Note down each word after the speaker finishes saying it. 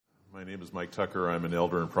My name is Mike Tucker. I'm an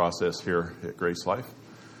elder in process here at Grace Life.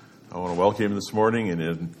 I want to welcome you this morning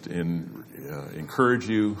and encourage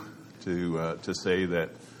you to say that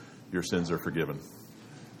your sins are forgiven.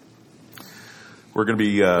 We're going to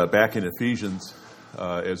be back in Ephesians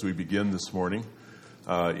as we begin this morning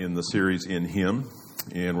in the series In Him,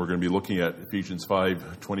 and we're going to be looking at Ephesians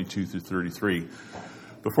 5:22 through 33.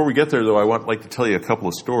 Before we get there, though, I would like to tell you a couple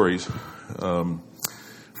of stories.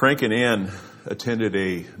 Frank and Ann attended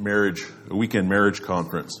a weekend marriage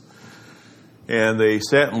conference, and they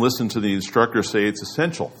sat and listened to the instructor say it's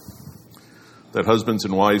essential that husbands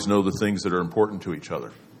and wives know the things that are important to each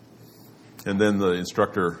other. And then the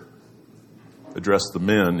instructor addressed the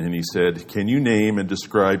men, and he said, "Can you name and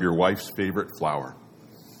describe your wife's favorite flower?"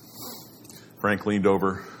 Frank leaned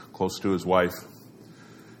over close to his wife,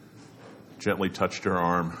 gently touched her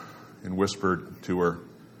arm, and whispered to her,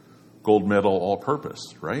 "Gold medal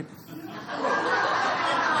all-purpose, right?"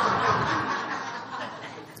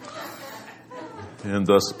 And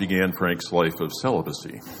thus began Frank's life of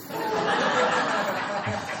celibacy.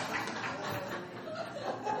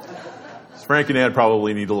 Frank and Ann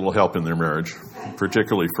probably need a little help in their marriage,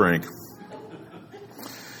 particularly Frank.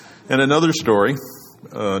 And another story,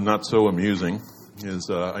 not so amusing,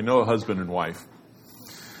 is I know a husband and wife.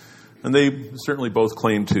 And they certainly both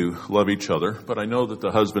claim to love each other, but I know that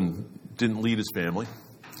the husband didn't lead his family,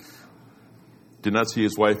 did not see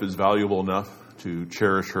his wife as valuable enough to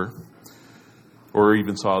cherish her, or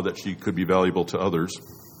even saw that she could be valuable to others.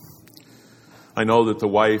 I know that the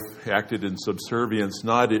wife acted in subservience,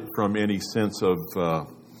 not from any sense of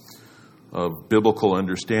biblical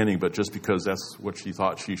understanding, but just because that's what she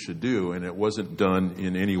thought she should do, and it wasn't done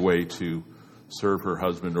in any way to serve her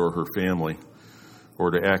husband or her family,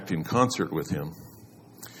 or to act in concert with him.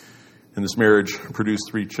 And this marriage produced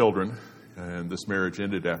 3 children, and this marriage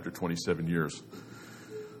ended after 27 years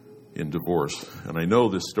in divorce. And I know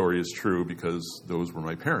this story is true because those were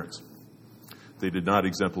my parents. They did not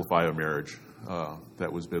exemplify a marriage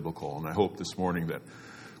that was biblical. And I hope this morning that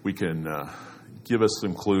we can give us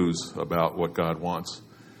some clues about what God wants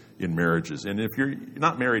in marriages. And if you're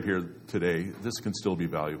not married here today, this can still be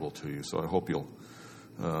valuable to you. So I hope you'll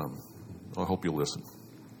listen.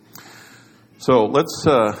 So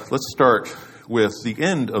let's start with the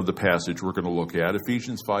end of the passage we're going to look at,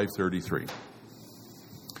 Ephesians 5:33.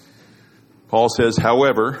 Paul says,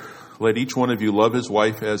 "However, let each one of you love his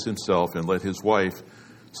wife as himself, and let his wife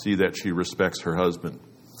see that she respects her husband."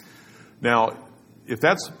 Now, if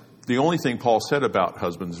that's the only thing Paul said about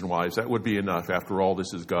husbands and wives, that would be enough. After all,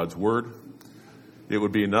 this is God's word. It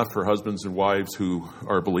would be enough for husbands and wives who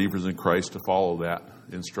are believers in Christ to follow that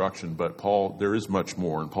instruction. But there is much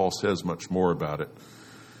more, and Paul says much more about it.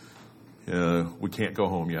 We can't go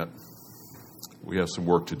home yet. We have some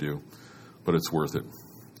work to do, but it's worth it.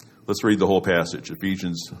 Let's read the whole passage,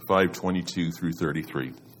 Ephesians 5:22 through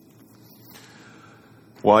 33.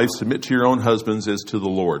 "Wives, submit to your own husbands as to the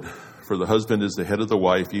Lord. For the husband is the head of the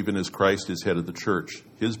wife, even as Christ is head of the church,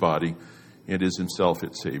 his body, and is himself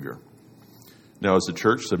its Savior. Now as the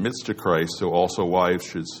church submits to Christ, so also wives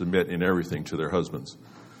should submit in everything to their husbands.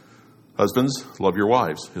 Husbands, love your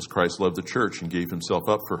wives, as Christ loved the church and gave himself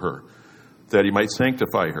up for her, that he might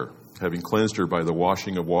sanctify her, having cleansed her by the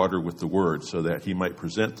washing of water with the word, so that he might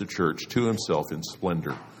present the church to himself in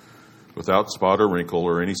splendor, without spot or wrinkle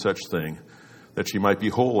or any such thing, that she might be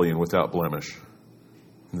holy and without blemish.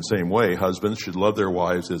 In the same way, husbands should love their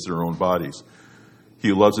wives as their own bodies. He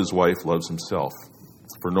who loves his wife loves himself.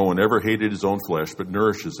 For no one ever hated his own flesh, but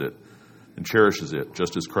nourishes it and cherishes it,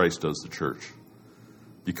 just as Christ does the church,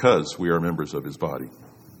 because we are members of his body.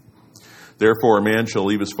 Therefore, a man shall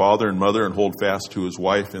leave his father and mother and hold fast to his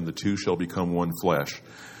wife, and the two shall become one flesh.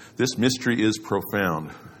 This mystery is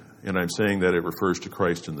profound, and I'm saying that it refers to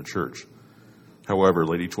Christ and the church. However,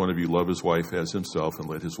 let each one of you love his wife as himself, and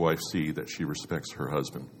let his wife see that she respects her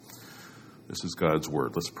husband." This is God's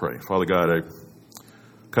word. Let's pray. Father God, I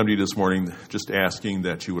come to you this morning just asking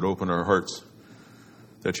that you would open our hearts,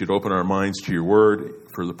 that you'd open our minds to your word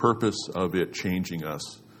for the purpose of it changing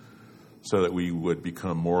us, so that we would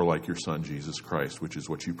become more like your Son, Jesus Christ, which is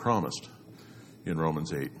what you promised in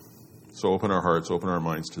Romans 8. So open our hearts, open our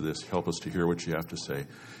minds to this. Help us to hear what you have to say.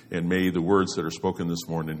 And may the words that are spoken this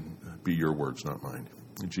morning be your words, not mine.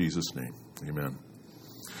 In Jesus' name, amen.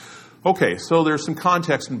 Okay, so there's some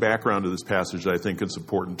context and background to this passage that I think it's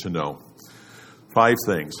important to know. 5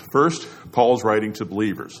 things. First, Paul's writing to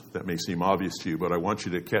believers. That may seem obvious to you, but I want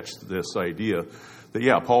you to catch this idea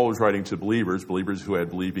that, Paul was writing to believers who had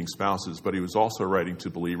believing spouses, but he was also writing to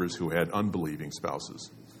believers who had unbelieving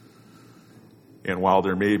spouses. And while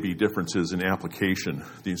there may be differences in application,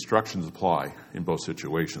 the instructions apply in both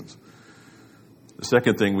situations. The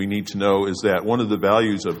second thing we need to know is that one of the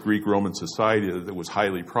values of Greek-Roman society that was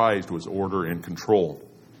highly prized was order and control.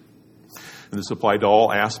 And this applied to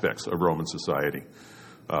all aspects of Roman society.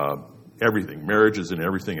 Everything, marriages and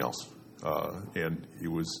everything else. And it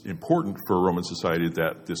was important for Roman society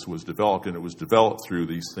that this was developed, and it was developed through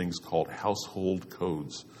these things called household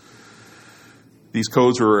codes. These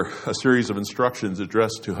codes were a series of instructions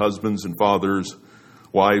addressed to husbands and fathers,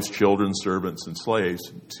 wives, children, servants, and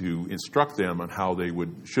slaves to instruct them on how they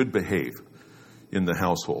should behave in the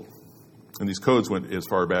household. And these codes went as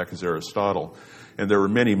far back as Aristotle, and there were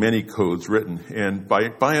many, many codes written. And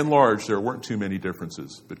by and large, there weren't too many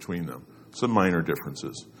differences between them, some minor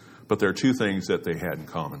differences. But there are two things that they had in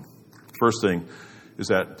common. First thing is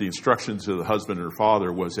that the instructions to the husband or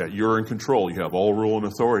father was that you're in control. You have all rule and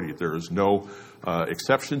authority. There is no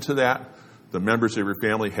exception to that. The members of your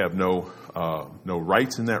family have no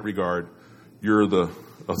rights in that regard. You're the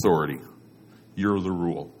authority. You're the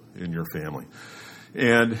rule in your family.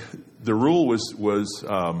 And the rule was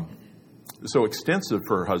so extensive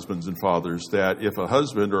for husbands and fathers that if a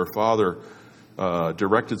husband or a father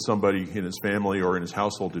directed somebody in his family or in his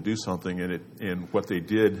household to do something and what they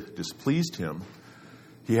did displeased him,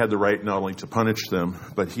 he had the right not only to punish them,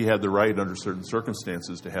 but he had the right under certain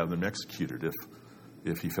circumstances to have them executed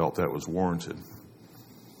if he felt that was warranted.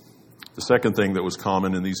 The second thing that was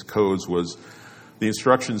common in these codes was the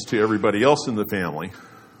instructions to everybody else in the family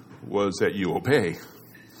was that you obey.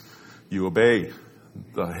 You obey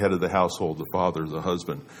the head of the household, the father, the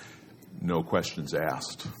husband. No questions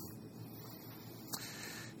asked.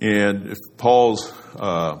 And if Paul's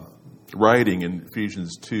writing in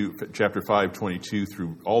Ephesians 2, chapter 5, 22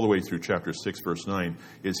 through all the way through chapter 6, verse 9,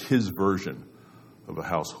 is his version of a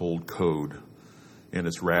household code. And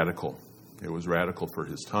it's radical. It was radical for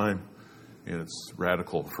his time, and it's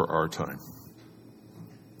radical for our time.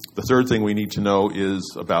 The third thing we need to know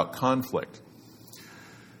is about conflict.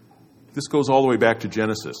 This goes all the way back to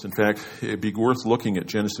Genesis. In fact, it'd be worth looking at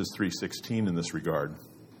Genesis 3:16 in this regard.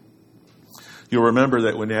 You'll remember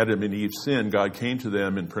that when Adam and Eve sinned, God came to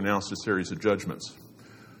them and pronounced a series of judgments.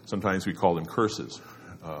 Sometimes we call them curses.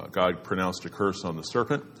 God pronounced a curse on the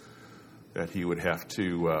serpent, that he would have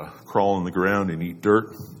to crawl on the ground and eat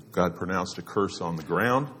dirt. God pronounced a curse on the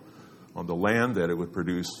ground, on the land, that it would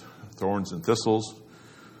produce thorns and thistles.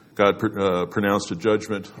 God pronounced a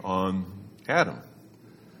judgment on Adam,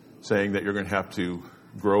 saying that you're going to have to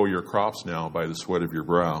grow your crops now by the sweat of your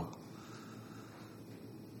brow.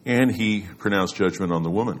 And he pronounced judgment on the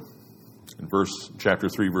woman. In chapter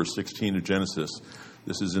 3, verse 16 of Genesis,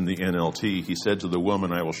 this is in the NLT, he said to the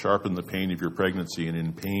woman, I will sharpen the pain of your pregnancy, and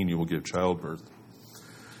in pain you will give childbirth.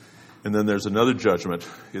 And then there's another judgment.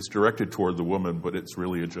 It's directed toward the woman, but it's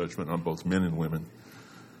really a judgment on both men and women,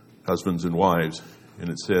 husbands and wives. And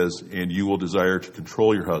it says, and you will desire to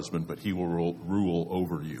control your husband, but he will rule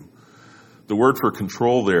over you. The word for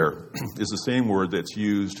control there is the same word that's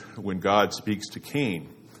used when God speaks to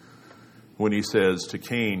Cain. When he says to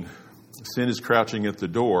Cain, sin is crouching at the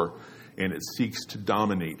door, and it seeks to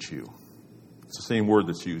dominate you. It's the same word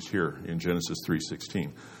that's used here in Genesis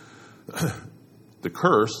 3:16. The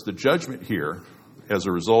curse, the judgment here, as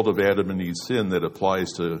a result of Adam and Eve's sin that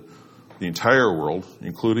applies to the entire world,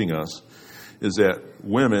 including us, is that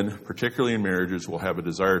women, particularly in marriages, will have a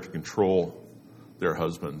desire to control their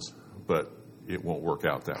husbands, but it won't work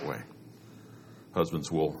out that way.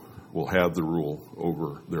 Husbands will have the rule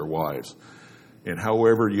over their wives. And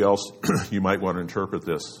however else you might want to interpret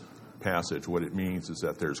this passage, what it means is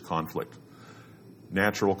that there's conflict,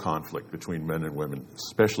 natural conflict between men and women,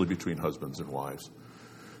 especially between husbands and wives.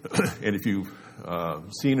 And if you've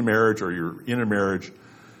seen a marriage or you're in a marriage,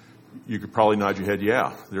 you could probably nod your head,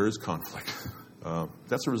 yeah, there is conflict.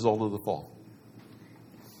 That's a result of the fall.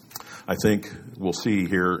 I think we'll see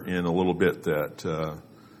here in a little bit that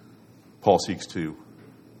Paul seeks to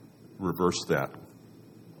reverse that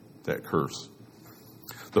curse.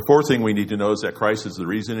 The fourth thing we need to know is that Christ is the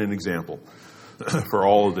reason and example for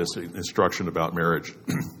all of this instruction about marriage.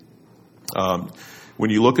 When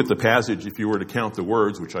you look at the passage, if you were to count the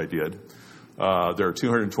words, which I did, there are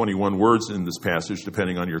 221 words in this passage,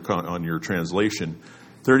 depending on your translation.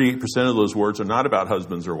 38% of those words are not about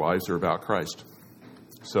husbands or wives, they're about Christ.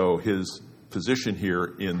 So his position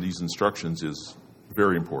here in these instructions is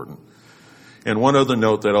very important. And one other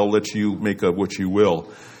note that I'll let you make of what you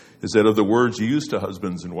will is that of the words used to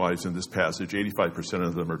husbands and wives in this passage, 85%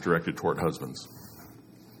 of them are directed toward husbands.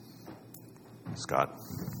 Scott.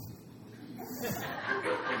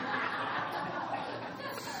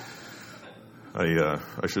 I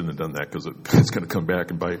shouldn't have done that because it's going to come back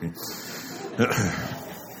and bite me.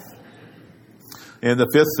 And the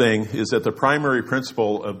fifth thing is that the primary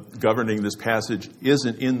principle of governing this passage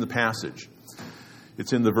isn't in the passage.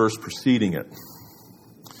 It's in the verse preceding it.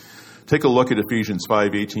 Take a look at Ephesians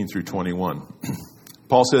 5:18 through 21.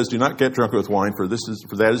 Paul says, "Do not get drunk with wine, for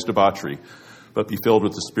that is debauchery, but be filled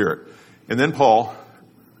with the Spirit." And then Paul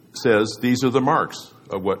says, these are the marks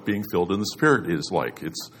of what being filled in the Spirit is like.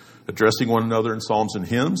 It's addressing one another in psalms and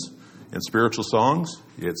hymns and spiritual songs.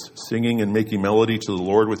 It's singing and making melody to the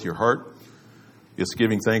Lord with your heart. It's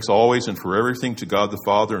giving thanks always and for everything to God the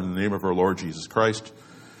Father in the name of our Lord Jesus Christ.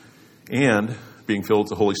 And being filled with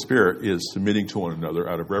the Holy Spirit is submitting to one another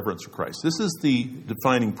out of reverence for Christ. This is the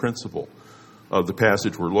defining principle of the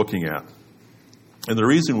passage we're looking at. And the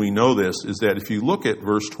reason we know this is that if you look at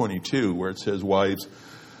verse 22, where it says, "Wives,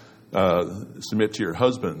 submit to your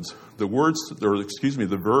husbands," the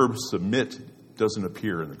verb submit doesn't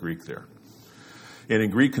appear in the Greek there. And in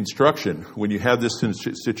Greek construction, when you have this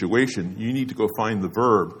situation, you need to go find the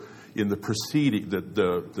verb in the preceding,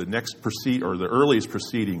 the next precede, or the earliest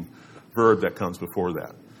preceding verb that comes before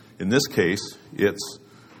that. In this case, it's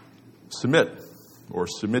submit, or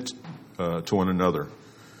submit to one another.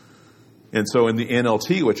 And so in the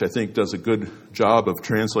NLT, which I think does a good job of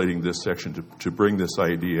translating this section to bring this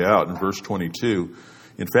idea out, in verse 22,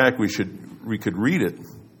 in fact, we could read it,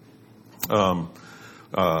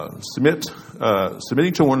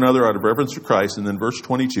 submitting to one another out of reverence to Christ, and then verse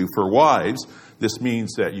 22, "For wives, this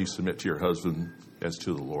means that you submit to your husband as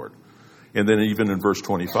to the Lord." And then even in verse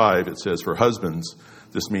 25, it says, "For husbands,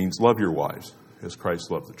 this means love your wives as Christ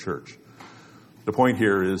loved the church." The point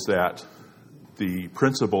here is that the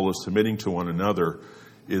principle of submitting to one another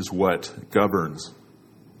is what governs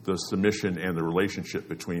the submission and the relationship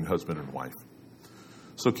between husband and wife.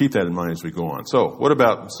 So keep that in mind as we go on. So what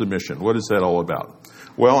about submission? What is that all about?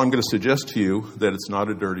 Well, I'm going to suggest to you that it's not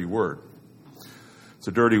a dirty word. It's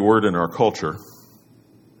a dirty word in our culture.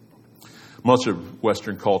 Much of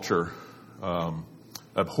Western culture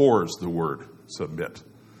abhors the word submit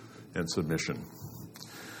and submission.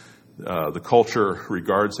 The culture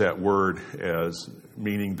regards that word as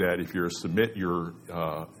meaning that if you're a submit, you're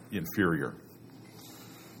inferior.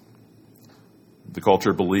 The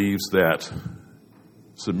culture believes that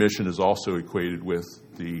submission is also equated with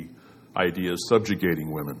the idea of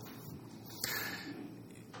subjugating women.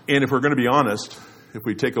 And if we're going to be honest, if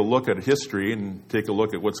we take a look at history and take a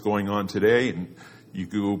look at what's going on today, and you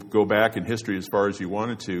go back in history as far as you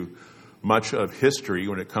wanted to, much of history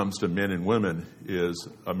when it comes to men and women is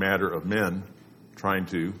a matter of men trying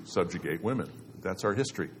to subjugate women. That's our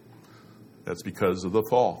history. That's because of the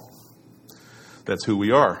fall. That's who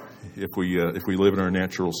we are if we live in our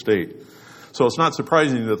natural state. So it's not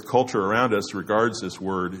surprising that the culture around us regards this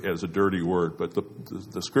word as a dirty word, but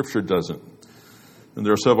the Scripture doesn't. And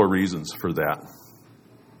there are several reasons for that.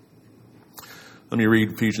 Let me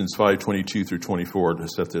read Ephesians 5:22 through 24 to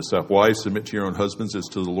set this up. "Wives, submit to your own husbands as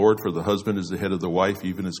to the Lord, for the husband is the head of the wife,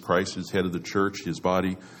 even as Christ is head of the church, his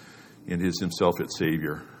body, and is himself its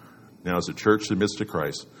Savior. Now as the church submits to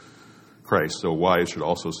Christ, so wives should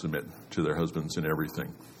also submit to their husbands in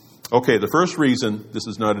everything." Okay, the first reason this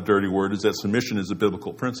is not a dirty word is that submission is a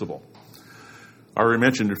biblical principle. I already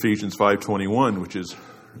mentioned Ephesians 5:21, which is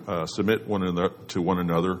submit to one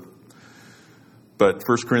another. But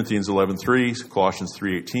 1 Corinthians 11:3, Colossians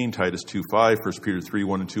 3:18, Titus 2:5, 1 Peter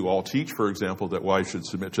 3:1 and 2 all teach, for example, that wives should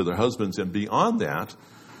submit to their husbands. And beyond that,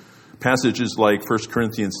 passages like 1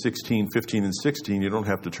 Corinthians 16:15 and 16, you don't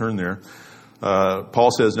have to turn there.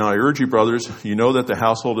 Paul says, "Now I urge you, brothers, you know that the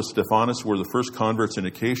household of Stephanas were the first converts in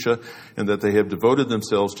Achaia, and that they have devoted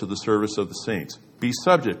themselves to the service of the saints. Be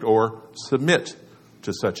subject," or submit,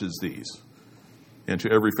 "to such as these, and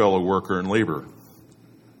to every fellow worker and laborer."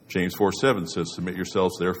 James 4:7 says, "Submit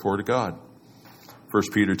yourselves therefore to God."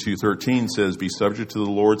 1 Peter 2:13 says, "Be subject to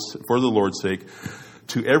the Lord for the Lord's sake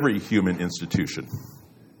to every human institution."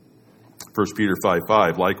 1 Peter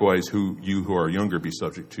 5:5, "Likewise, you who are younger, be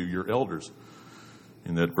subject to your elders."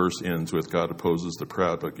 And that verse ends with, "God opposes the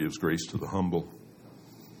proud, but gives grace to the humble."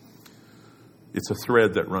 It's a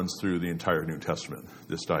thread that runs through the entire New Testament,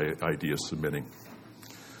 this idea of submitting.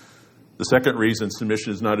 The second reason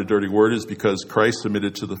submission is not a dirty word is because Christ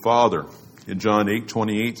submitted to the Father. In John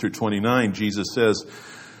 8:28 through 29, Jesus says,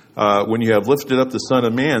 "When you have lifted up the Son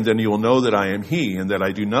of Man, then you will know that I am He, and that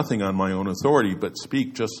I do nothing on my own authority, but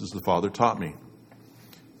speak just as the Father taught me.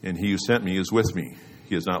 And He who sent me is with me.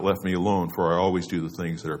 He has not left me alone, for I always do the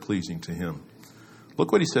things that are pleasing to Him."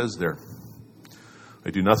 Look what He says there.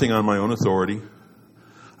 "I do nothing on my own authority.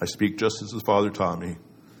 I speak just as the Father taught me,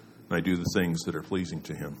 and I do the things that are pleasing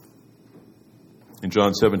to Him." In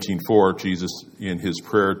John 17:4, Jesus, in his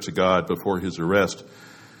prayer to God before his arrest,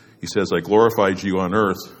 he says, I glorified you on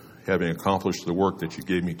earth, having accomplished the work that you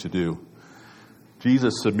gave me to do.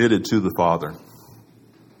 Jesus submitted to the Father.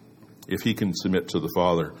 If he can submit to the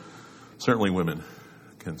Father, certainly women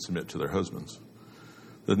can submit to their husbands.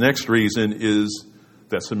 The next reason is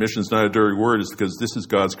that submission is not a dirty word is because this is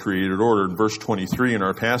God's created order. In verse 23 in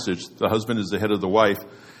our passage, the husband is the head of the wife,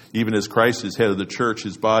 even as Christ is head of the church,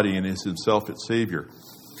 his body, and is himself its Savior.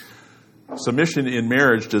 Submission in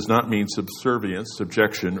marriage does not mean subservience,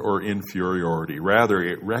 subjection, or inferiority. Rather,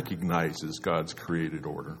 it recognizes God's created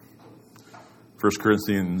order. 1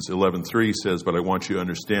 Corinthians 11:3 says, but I want you to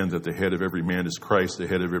understand that the head of every man is Christ, the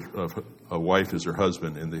head of a wife is her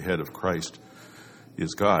husband, and the head of Christ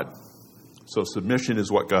is God. So submission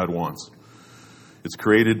is what God wants. It's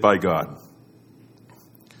created by God.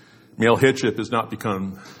 Male headship is not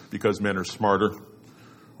because men are smarter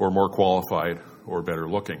or more qualified or better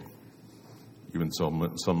looking. Even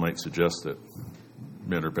some might suggest that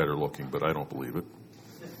men are better looking, but I don't believe it.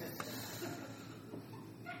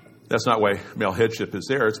 That's not why male headship is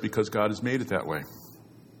there. It's because God has made it that way.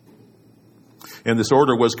 And this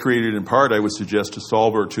order was created in part, I would suggest, to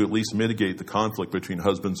solve or to at least mitigate the conflict between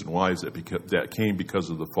husbands and wives that came because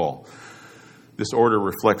of the fall. This order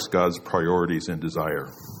reflects God's priorities and desire.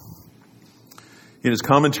 In his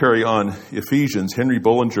commentary on Ephesians, Henry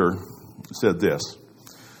Bullinger said this,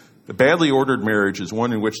 a badly ordered marriage is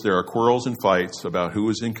one in which there are quarrels and fights about who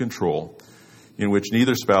is in control, in which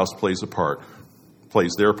neither spouse plays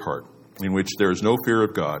their part, in which there is no fear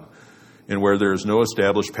of God, and where there is no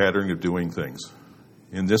established pattern of doing things.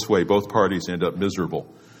 In this way, both parties end up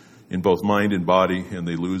miserable in both mind and body, and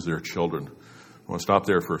they lose their children. I want to stop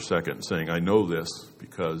there for a second saying, I know this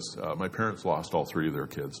because my parents lost all three of their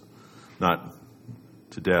kids. Not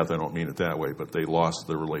to death, I don't mean it that way, but they lost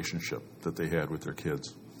the relationship that they had with their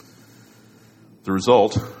kids. The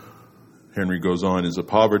result, Henry goes on, is a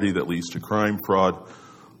poverty that leads to crime, fraud,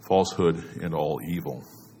 falsehood, and all evil.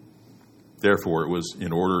 Therefore, it was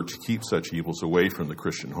in order to keep such evils away from the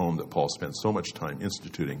Christian home that Paul spent so much time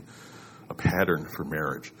instituting a pattern for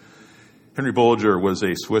marriage. Henry Bullinger was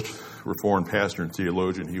a Swiss Reformed pastor and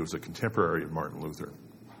theologian. He was a contemporary of Martin Luther.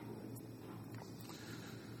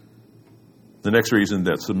 The next reason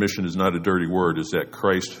that submission is not a dirty word is that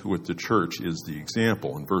Christ with the church is the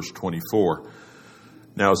example. In verse 24,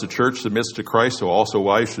 now as the church submits to Christ, so also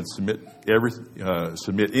wives should submit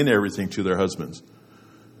in everything to their husbands.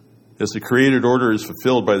 As the created order is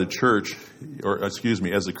fulfilled by the church, as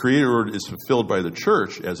the created order is fulfilled by the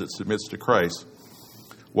church as it submits to Christ,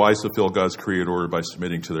 wives fulfill God's created order by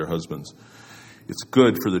submitting to their husbands. It's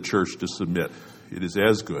good for the church to submit. It is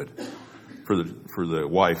as good for the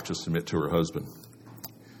wife to submit to her husband.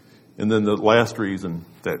 And then the last reason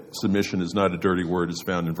that submission is not a dirty word is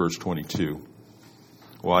found in verse 22.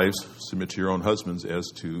 Wives, submit to your own husbands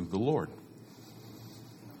as to the Lord.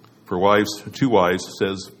 For wives, to wives,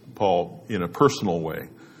 says Paul in a personal way,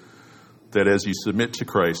 that as you submit to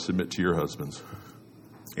Christ, submit to your husbands.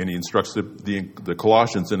 And he instructs the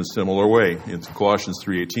Colossians in a similar way. In Colossians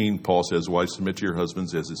 3:18, Paul says, wives, submit to your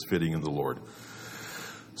husbands as is fitting in the Lord.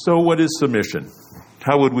 So what is submission?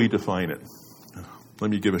 How would we define it?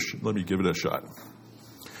 Let me give it a shot.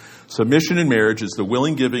 Submission in marriage is the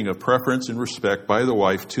willing giving of preference and respect by the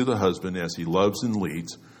wife to the husband as he loves and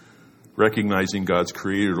leads, recognizing God's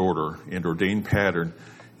created order and ordained pattern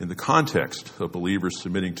in the context of believers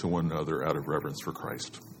submitting to one another out of reverence for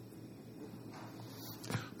Christ.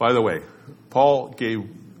 By the way, Paul gave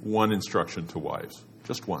one instruction to wives,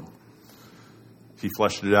 just one. He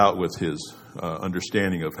fleshed it out with his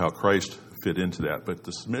understanding of how Christ fit into that. But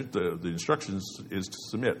the instructions is to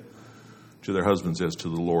submit to their husbands as to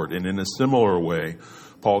the Lord. And in a similar way,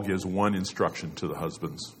 Paul gives one instruction to the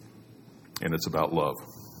husbands, and it's about love.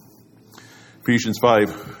 Ephesians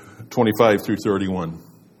 5:25 through 31.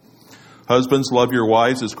 Husbands, love your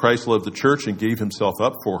wives as Christ loved the church and gave himself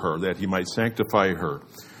up for her, that he might sanctify her,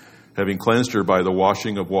 having cleansed her by the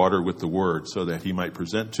washing of water with the word, so that he might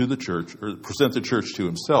present the church to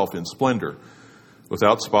himself in splendor,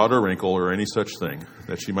 without spot or wrinkle or any such thing,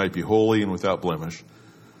 that she might be holy and without blemish.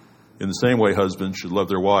 In the same way, husbands should love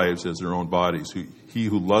their wives as their own bodies. He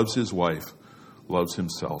who loves his wife loves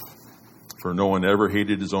himself. For no one ever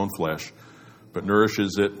hated his own flesh, but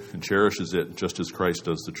nourishes it and cherishes it, just as Christ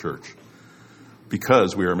does the church,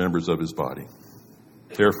 because we are members of his body.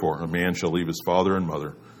 Therefore, a man shall leave his father and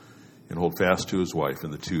mother and hold fast to his wife,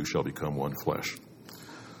 and the two shall become one flesh.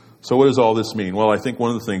 So what does all this mean? Well, I think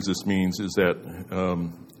one of the things this means is that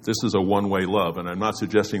this is a one-way love, and I'm not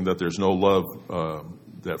suggesting that there's no love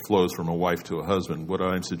that flows from a wife to a husband. What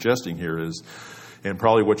I'm suggesting here is And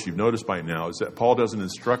probably what you've noticed by now is that Paul doesn't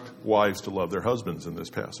instruct wives to love their husbands in this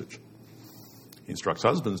passage. He instructs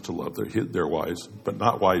husbands to love their wives, but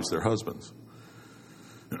not wives their husbands.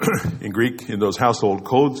 In Greek, in those household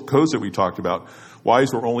codes that we talked about,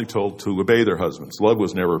 wives were only told to obey their husbands. Love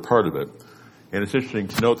was never a part of it. And it's interesting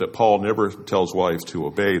to note that Paul never tells wives to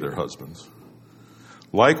obey their husbands.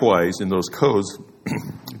 Likewise, in those codes,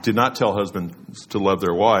 did not tell husbands to love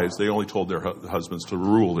their wives. They only told their husbands to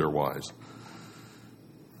rule their wives.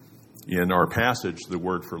 In our passage, the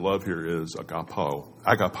word for love here is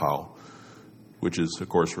agapao, which is, of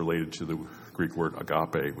course, related to the Greek word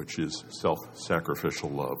agape, which is self-sacrificial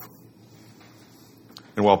love.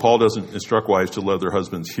 And while Paul doesn't instruct wives to love their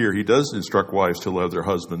husbands here, he does instruct wives to love their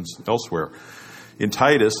husbands elsewhere. In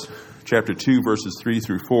Titus, chapter 2, verses 3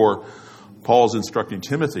 through 4, Paul's instructing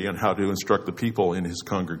Timothy on how to instruct the people in his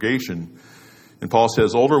congregation. And Paul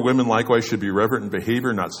says, older women likewise should be reverent in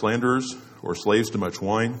behavior, not slanderers or slaves to much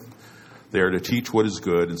wine. They are to teach what is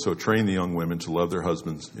good, and so train the young women to love their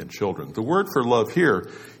husbands and children. The word for love here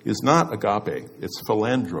is not agape, it's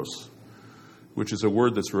philandros, which is a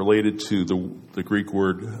word that's related to the Greek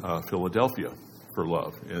word Philadelphia for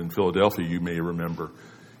love. And Philadelphia, you may remember,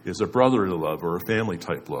 is a brotherly love or a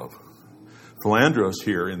family-type love. Philandros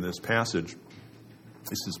here in this passage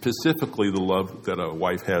is specifically the love that a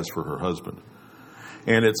wife has for her husband.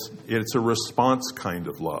 And it's a response kind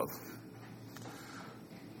of love.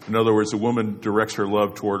 In other words, a woman directs her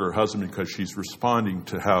love toward her husband because she's responding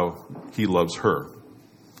to how he loves her.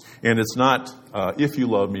 And it's not, if you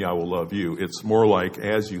love me, I will love you. It's more like,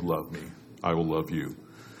 as you love me, I will love you.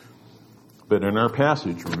 But in our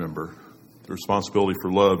passage, remember, the responsibility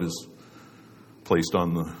for love is placed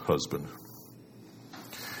on the husband.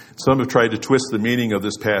 Some have tried to twist the meaning of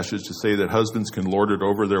this passage to say that husbands can lord it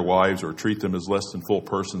over their wives or treat them as less than full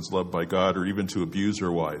persons loved by God, or even to abuse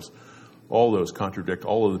their wives. All those contradict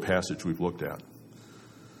all of the passage we've looked at.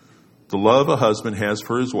 The love a husband has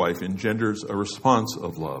for his wife engenders a response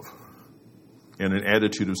of love and an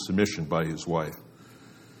attitude of submission by his wife.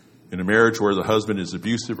 In a marriage where the husband is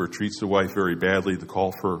abusive or treats the wife very badly, the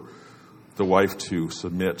call for the wife to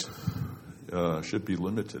submit should be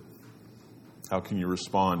limited. How can you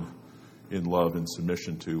respond in love and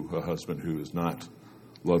submission to a husband who is not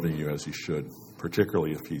loving you as he should,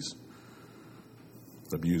 particularly if he's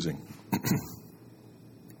abusing?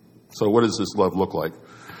 So what does this love look like?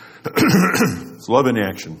 It's love in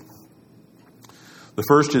action. The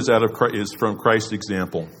first is from Christ's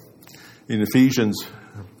example. In Ephesians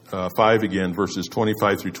 5 again, verses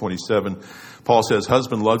 25 through 27, Paul says,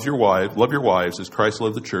 husband, love your wives as Christ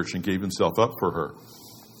loved the church and gave himself up for her,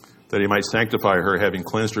 that he might sanctify her, having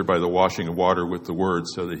cleansed her by the washing of water with the word,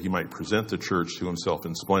 so that he might present the church to himself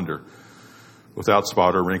in splendor, without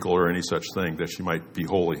spot or wrinkle or any such thing, that she might be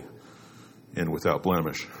holy and without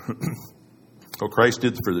blemish. What Christ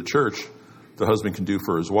did for the church, the husband can do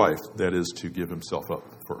for his wife, that is, to give himself up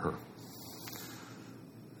for her.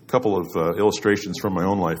 A couple of illustrations from my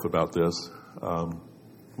own life about this.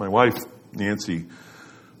 My wife, Nancy,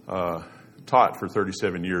 taught for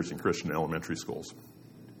 37 years in Christian elementary schools,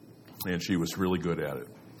 and she was really good at it.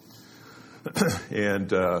 And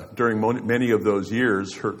during many of those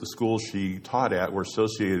years, the schools she taught at were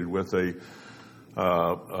associated with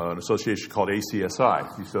an association called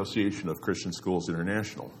ACSI, the Association of Christian Schools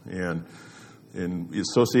International. And in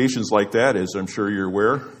associations like that, as I'm sure you're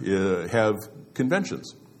aware, have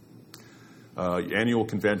conventions, annual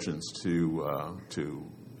conventions to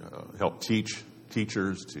help teach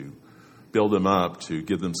teachers, to build them up, to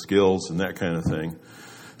give them skills and that kind of thing.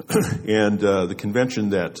 And the convention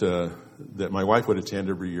that my wife would attend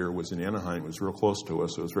every year was in Anaheim. It was real close to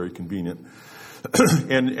us, so it was very convenient.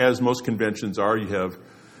 And as most conventions are, you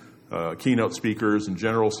have keynote speakers and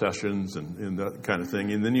general sessions and that kind of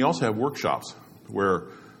thing. And then you also have workshops where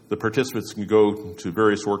the participants can go to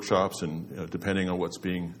various workshops, and depending on what's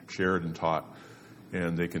being shared and taught,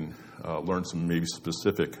 and they can learn some maybe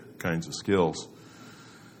specific kinds of skills.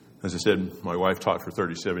 As I said, my wife taught for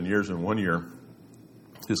 37 years, and one year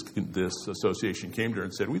this association came to her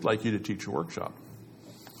and said, we'd like you to teach a workshop.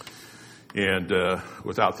 And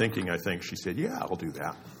without thinking, I think she said, yeah, I'll do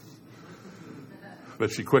that.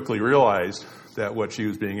 But she quickly realized that what she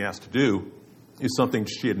was being asked to do is something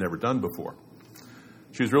she had never done before.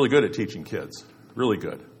 She was really good at teaching kids, really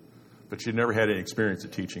good. But she'd never had any experience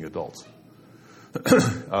at teaching adults.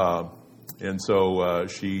 And so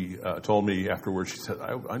she told me afterwards, she said,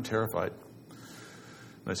 I'm terrified.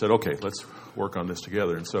 And I said, okay, let's work on this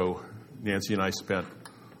together. And so Nancy and I spent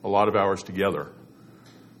a lot of hours together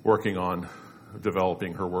working on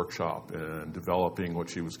developing her workshop and developing what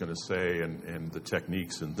she was going to say and the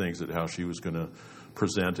techniques and things that how she was going to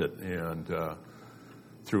present it. And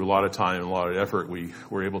through a lot of time and a lot of effort, we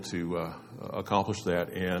were able to accomplish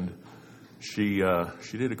that. And she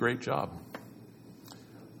did a great job.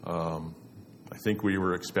 I think we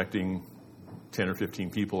were expecting 10 or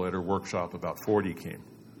 15 people at her workshop. About 40 came.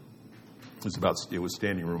 It was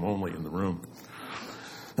standing room only in the room.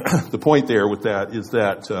 The point there with that is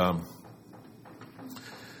that,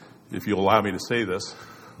 if you'll allow me to say this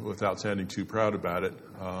without sounding too proud about it,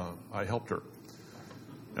 I helped her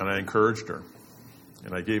and I encouraged her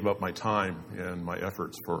and I gave up my time and my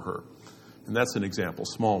efforts for her. And that's an example,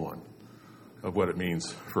 small one, of what it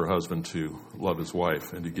means for a husband to love his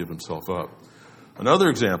wife and to give himself up. Another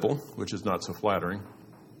example, which is not so flattering,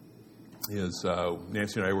 is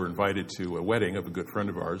Nancy and I were invited to a wedding of a good friend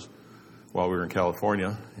of ours while we were in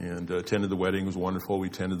California, and attended the wedding. It was wonderful. We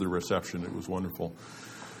attended the reception. It was wonderful.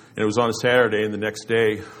 And it was on a Saturday, and the next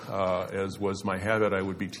day, as was my habit, I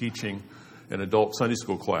would be teaching an adult Sunday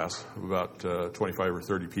school class of about 25 or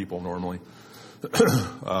 30 people normally.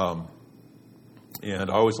 And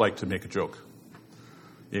I always like to make a joke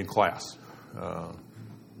in class,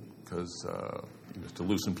 because to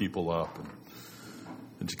loosen people up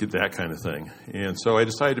and to get that kind of thing. And so I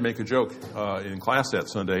decided to make a joke in class that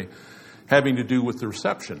Sunday having to do with the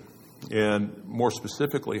reception, and more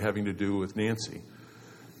specifically having to do with Nancy.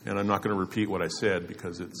 And I'm not going to repeat what I said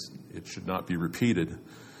because it should not be repeated.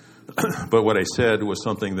 But what I said was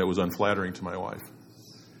something that was unflattering to my wife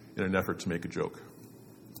in an effort to make a joke.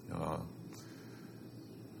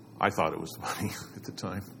 I thought it was funny at the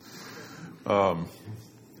time.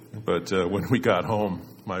 But when we got home,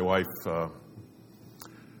 my wife,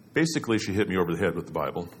 basically she hit me over the head with the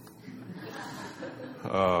Bible.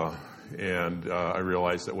 And I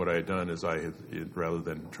realized that what I had done is rather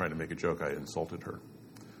than trying to make a joke, I had insulted her.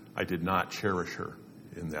 I did not cherish her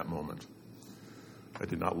in that moment. I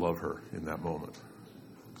did not love her in that moment.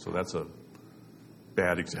 So that's a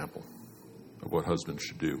bad example of what husbands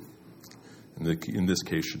should do. In this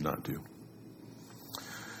case, should not do.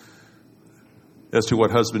 As to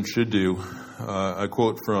what husbands should do, I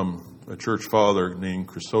quote from a church father named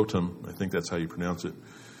Chrysostom, I think that's how you pronounce it,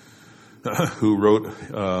 who wrote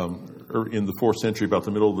in the 4th century, about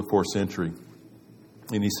the middle of the 4th century.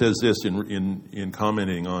 And he says this in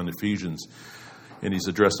commenting on Ephesians, and he's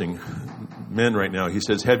addressing men right now. He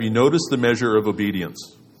says, "Have you noticed the measure of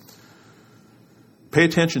obedience? Pay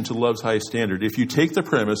attention to love's high standard. If you take the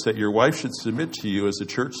premise that your wife should submit to you as the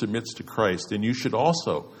church submits to Christ, then you should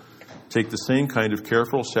also take the same kind of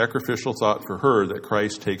careful, sacrificial thought for her that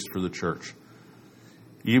Christ takes for the church.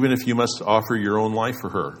 Even if you must offer your own life for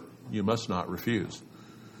her, you must not refuse.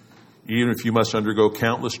 Even if you must undergo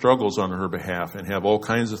countless struggles on her behalf and have all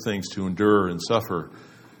kinds of things to endure and suffer,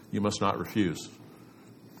 you must not refuse.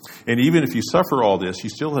 And even if you suffer all this, you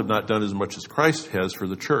still have not done as much as Christ has for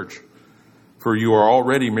the church. For you are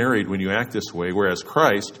already married when you act this way, whereas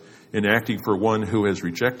Christ, in acting for one who has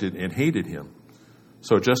rejected and hated him.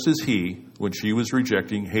 So just as he, when she was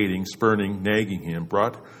rejecting, hating, spurning, nagging him,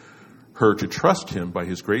 brought her to trust him by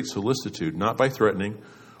his great solicitude, not by threatening,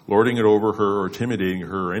 lording it over her, or intimidating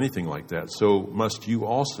her, or anything like that, so must you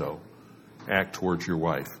also act towards your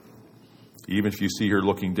wife. Even if you see her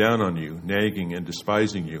looking down on you, nagging and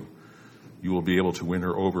despising you, you will be able to win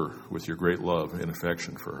her over with your great love and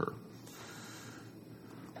affection for her."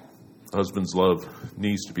 Husband's love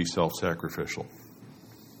needs to be self-sacrificial.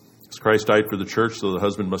 As Christ died for the church, so the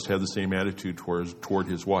husband must have the same attitude toward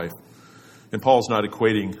his wife. And Paul's not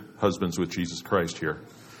equating husbands with Jesus Christ here.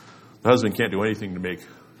 The husband can't do anything to make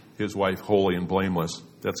his wife holy and blameless.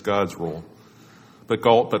 That's God's role. But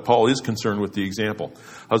Paul is concerned with the example.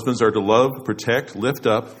 Husbands are to love, protect, lift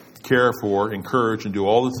up, care for, encourage, and do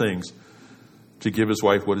all the things to give his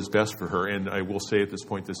wife what is best for her. And I will say at this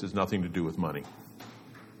point, this has nothing to do with money.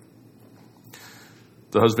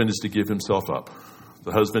 The husband is to give himself up.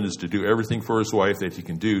 The husband is to do everything for his wife that he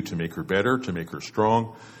can do to make her better, to make her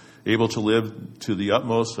strong, able to live to the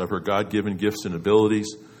utmost of her God-given gifts and abilities.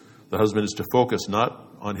 The husband is to focus not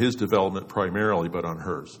on his development primarily, but on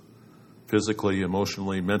hers, physically,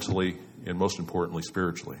 emotionally, mentally, and most importantly,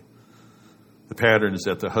 spiritually. The pattern is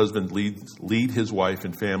that the husband lead his wife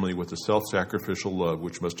and family with a self-sacrificial love,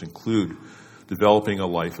 which must include developing a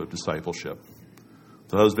life of discipleship.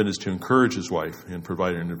 The husband is to encourage his wife and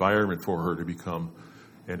provide an environment for her to become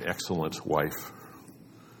an excellent wife.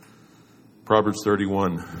 Proverbs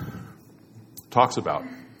 31 talks about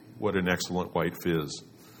what an excellent wife is.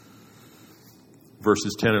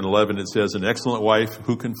 Verses 10 and 11, it says, "An excellent wife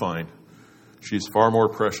who can find? She is far more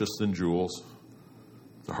precious than jewels.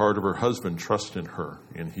 the heart of her husband trusts in her,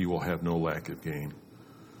 and he will have no lack of gain.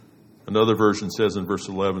 Another version says in verse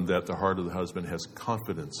 11 that the heart of the husband has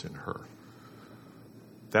confidence in her.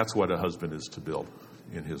 That's what a husband is to build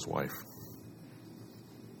in his wife.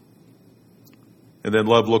 And then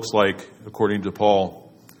love looks like, according to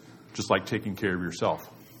Paul, just like taking care of yourself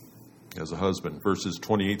as a husband. Verses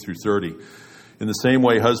 28 through 30. In the same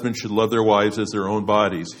way, husbands should love their wives as their own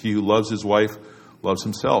bodies. He who loves his wife loves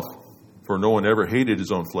himself. For no one ever hated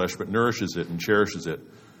his own flesh, but nourishes it and cherishes it,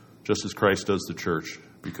 just as Christ does the church,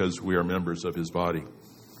 because we are members of his body.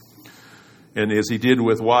 And as he did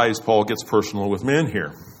with wives, Paul gets personal with men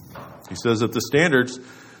here. He says that the standard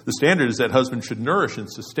is that husbands should nourish and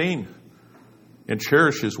sustain and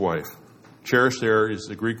cherish his wife. Cherish there is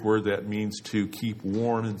the Greek word that means to keep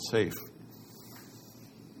warm and safe.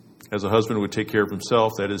 As a husband would take care of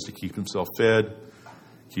himself, that is to keep himself fed,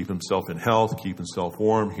 keep himself in health, keep himself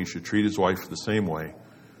warm, he should treat his wife the same way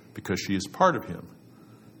because she is part of him,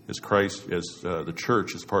 as the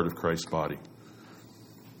church is part of Christ's body.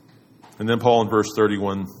 And then Paul in verse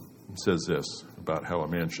 31 says this about how a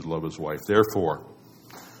man should love his wife. Therefore,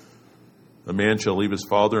 a man shall leave his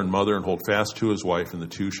father and mother and hold fast to his wife, and the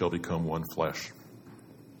two shall become one flesh.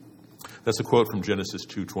 That's a quote from Genesis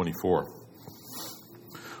 2:24.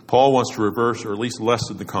 Paul wants to reverse or at least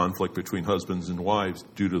lessen the conflict between husbands and wives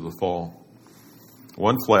due to the fall.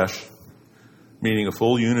 One flesh, meaning a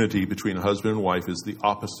full unity between a husband and wife, is the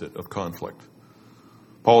opposite of conflict.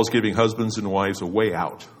 Paul is giving husbands and wives a way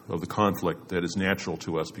out of the conflict that is natural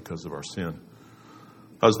to us because of our sin.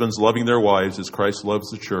 Husbands loving their wives as Christ loves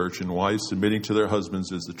the church, and wives submitting to their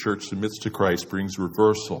husbands as the church submits to Christ, brings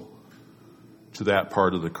reversal to that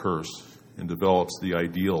part of the curse and develops the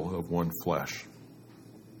ideal of one flesh.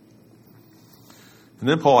 And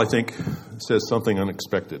then Paul, I think, says something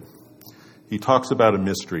unexpected. He talks about a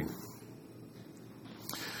mystery.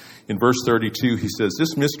 In verse 32, he says,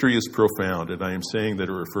 "This mystery is profound, and I am saying that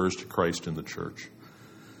it refers to Christ and the church."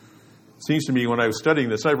 It seems to me when I was studying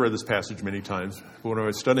this, I've read this passage many times, but when I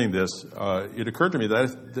was studying this, it occurred to me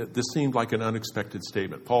that this seemed like an unexpected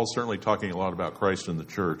statement. Paul's certainly talking a lot about Christ and the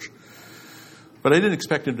church, but I didn't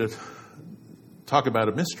expect him to talk about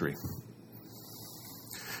a mystery.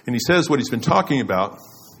 And he says what he's been talking about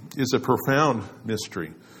is a profound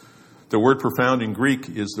mystery. The word profound in Greek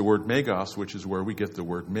is the word megos, which is where we get the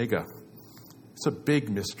word mega. It's a big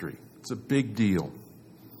mystery. It's a big deal,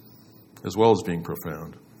 as well as being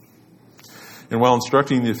profound. And while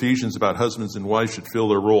instructing the Ephesians about husbands and wives should fill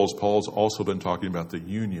their roles, Paul's also been talking about the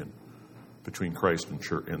union between Christ and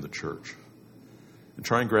the church. And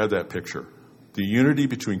try and grab that picture. The unity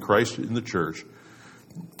between Christ and the church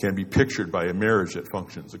can be pictured by a marriage that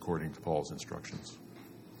functions according to Paul's instructions.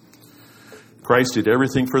 Christ did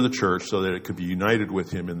everything for the church so that it could be united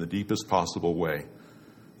with him in the deepest possible way.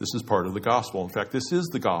 This is part of the gospel. In fact, this is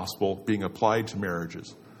the gospel being applied to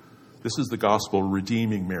marriages. This is the gospel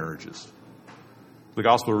redeeming marriages. The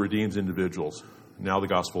gospel redeems individuals. Now the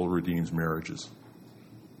gospel redeems marriages.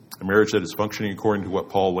 A marriage that is functioning according to what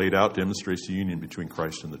Paul laid out demonstrates the union between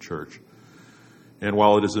Christ and the church. And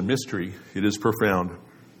while it is a mystery, it is profound,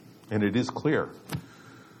 and it is clear.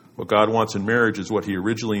 What God wants in marriage is what he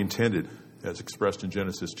originally intended, as expressed in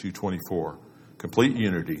Genesis 2:24, complete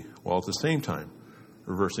unity, while at the same time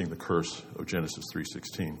reversing the curse of Genesis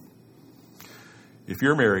 3:16. If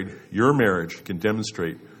you're married, your marriage can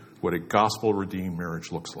demonstrate what a gospel-redeemed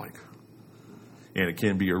marriage looks like. And it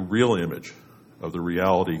can be a real image of the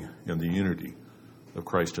reality and the unity of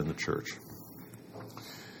Christ and the church.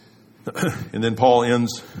 And then Paul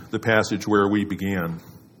ends the passage where we began.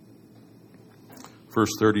 Verse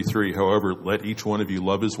 33, "However, let each one of you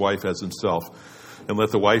love his wife as himself, and let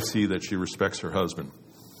the wife see that she respects her husband.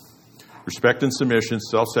 Respect and submission,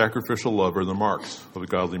 self-sacrificial love are the marks of a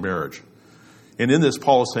godly marriage." And in this,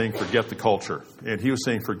 Paul is saying, forget the culture. And he was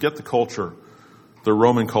saying, forget the culture, the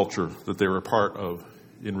Roman culture that they were a part of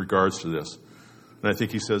in regards to this. And I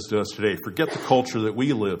think he says to us today, forget the culture that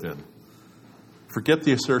we live in. Forget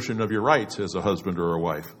the assertion of your rights as a husband or a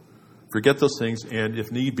wife. Forget those things, and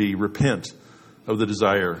if need be, repent of the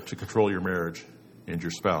desire to control your marriage and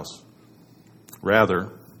your spouse. Rather,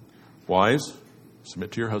 wives,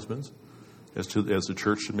 submit to your husbands as the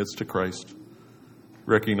church submits to Christ,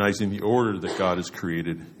 recognizing the order that God has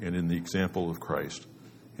created and in the example of Christ.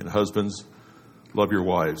 And husbands, love your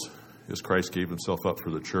wives as Christ gave himself up for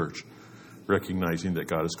the church, recognizing that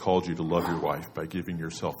God has called you to love your wife by giving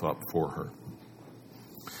yourself up for her.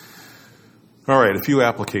 All right, a few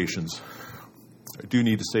applications. I do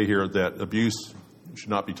need to say here that abuse should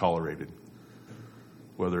not be tolerated,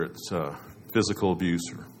 whether it's physical abuse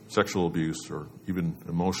or sexual abuse or even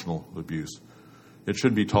emotional abuse It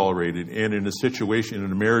shouldn't be tolerated. And in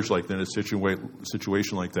a marriage like that, a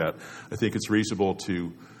situation like that, I think it's reasonable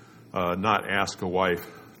to not ask a wife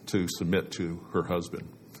to submit to her husband,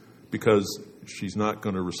 because she's not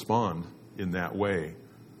going to respond in that way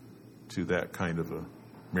to that kind of a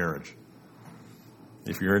marriage.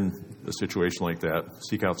 If you're in a situation like that,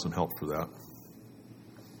 seek out some help for that.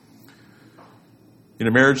 In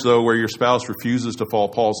a marriage, though, where your spouse refuses to follow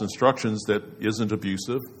Paul's instructions, that isn't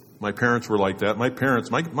abusive. My parents were like that.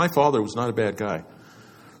 My father was not a bad guy.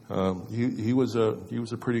 He was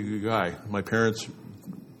a pretty good guy. My parents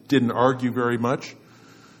didn't argue very much,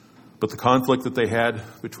 but the conflict that they had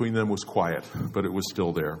between them was quiet, but it was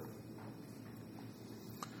still there.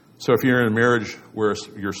 So if you're in a marriage where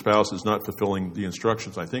your spouse is not fulfilling the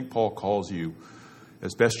instructions, I think Paul calls you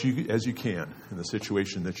as best as you can in the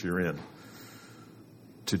situation that you're in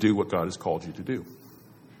to do what God has called you to do.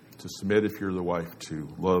 To submit if you're the wife, to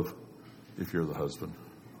love if you're the husband.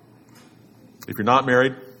 If you're not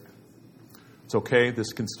married, it's okay.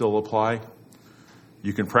 This can still apply.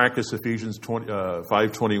 You can practice Ephesians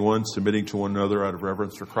 5:21, submitting to one another out of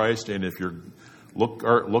reverence for Christ. And if you're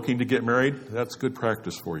looking to get married, that's good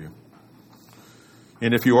practice for you.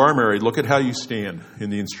 And if you are married, look at how you stand in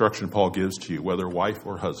the instruction Paul gives to you, whether wife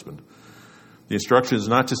or husband. The instruction is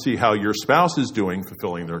not to see how your spouse is doing,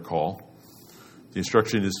 fulfilling their call. The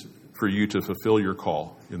instruction is for you to fulfill your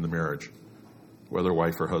call in the marriage, whether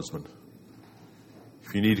wife or husband.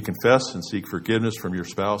 If you need to confess and seek forgiveness from your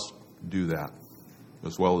spouse, do that,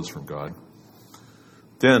 as well as from God.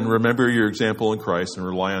 Then remember your example in Christ and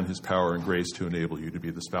rely on his power and grace to enable you to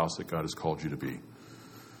be the spouse that God has called you to be.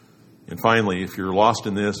 And finally, if you're lost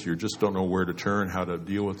in this, you just don't know where to turn, how to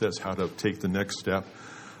deal with this, how to take the next step,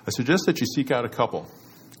 I suggest that you seek out a couple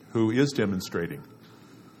who is demonstrating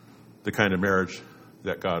the kind of marriage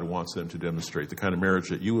that God wants them to demonstrate, the kind of marriage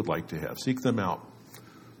that you would like to have. Seek them out.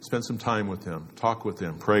 Spend some time with them. Talk with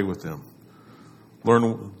them. Pray with them.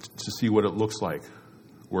 Learn to see what it looks like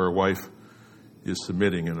where a wife is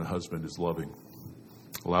submitting and a husband is loving.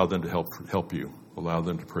 Allow them to help you. Allow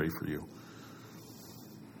them to pray for you.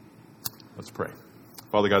 Let's pray.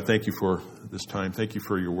 Father God, thank you for this time. Thank you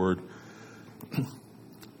for your word.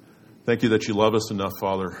 Thank you that you love us enough,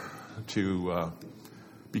 Father, to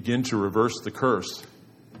begin to reverse the curse,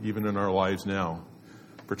 even in our lives now,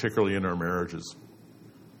 particularly in our marriages.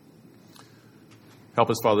 Help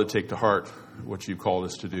us, Father, to take to heart what you've called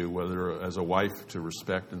us to do, whether as a wife to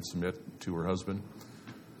respect and submit to her husband,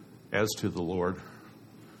 as to the Lord,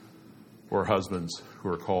 or husbands who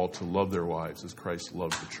are called to love their wives as Christ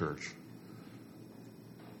loved the church.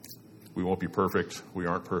 We won't be perfect. We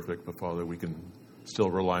aren't perfect, but Father, we can still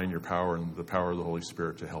rely on your power and the power of the Holy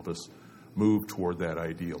Spirit to help us move toward that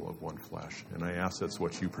ideal of one flesh. And I ask that's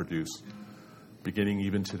what you produce, beginning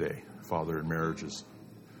even today, Father, in marriages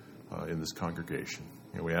in this congregation.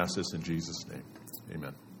 And we ask this in Jesus' name.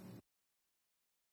 Amen.